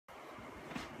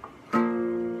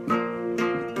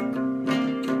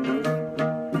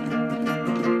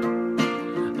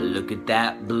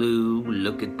that blue,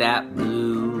 look at that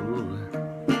blue.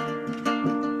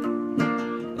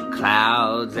 The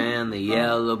clouds and the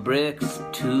yellow bricks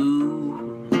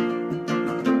too.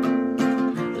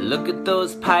 Look at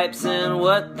those pipes and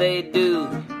what they do.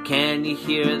 Can you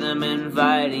hear them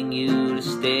inviting you to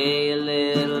stay a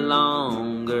little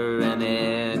longer and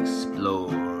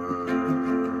explore?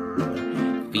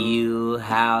 Feel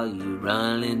how you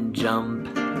run and jump.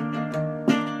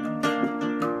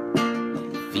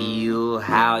 Feel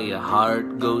how your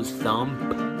heart goes thump.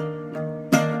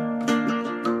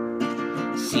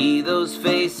 See those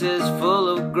faces full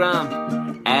of grump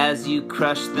as you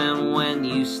crush them when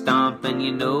you stomp, and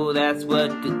you know that's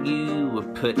what you were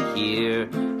put here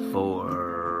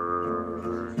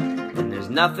for. And there's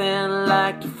nothing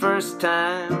like the first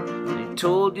time you're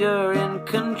told you're in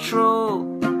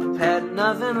control. I've had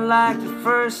nothing like the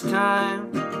first time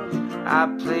I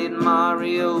played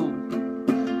Mario.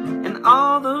 And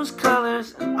all those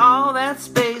colors and all that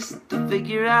space to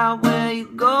figure out where you're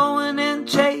going and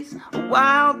chase a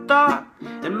wild thought.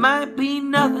 It might be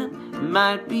nothing, it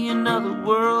might be another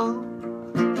world.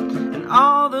 And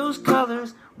all those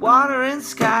colors, water and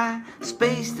sky,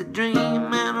 space to dream,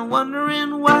 and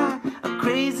wondering why. A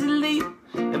crazy leap,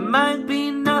 it might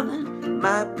be nothing, it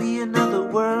might be another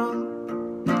world.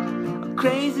 A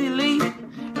crazy leap,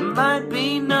 it might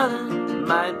be nothing, it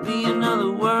might be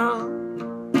another world.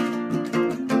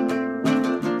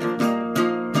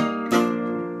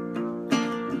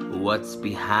 What's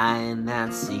behind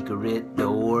that secret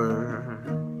door?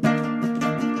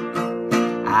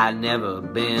 I've never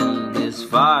been this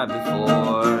far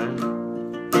before.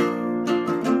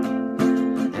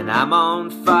 And I'm on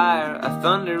fire, a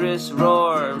thunderous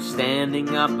roar. I'm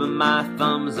standing up and my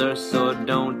thumbs are sore.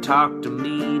 Don't talk to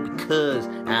me because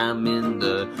I'm in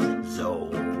the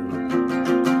zone.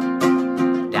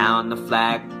 Down the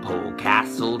flagpole,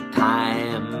 castle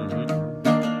time.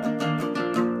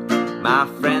 My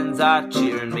friends are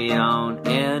cheering me on,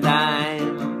 and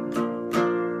I'm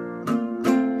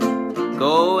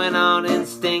going on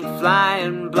instinct,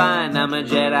 flying blind. I'm a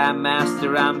Jedi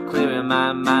master, I'm clearing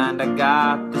my mind. I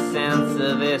got the sense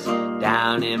of this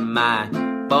down in my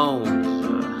bones.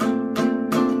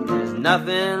 There's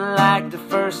nothing like the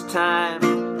first time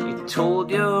you told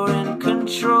you're in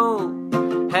control.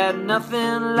 Had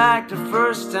nothing like the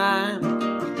first time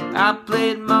I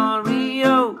played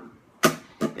Mario.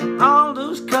 And all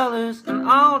those colors and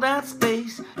all that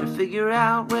space to figure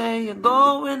out where you're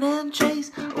going and chase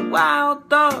a wild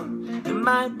thought. It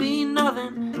might be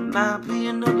nothing, it might be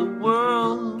another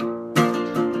world.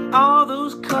 All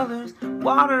those colors,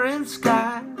 water and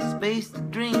sky, space to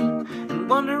dream, and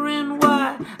wondering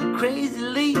why. A crazy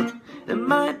leap, it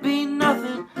might be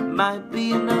nothing, it might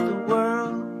be another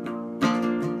world.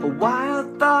 A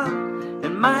wild thought, it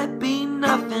might be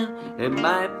nothing, it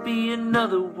might be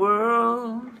another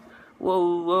world.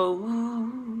 Whoa, whoa.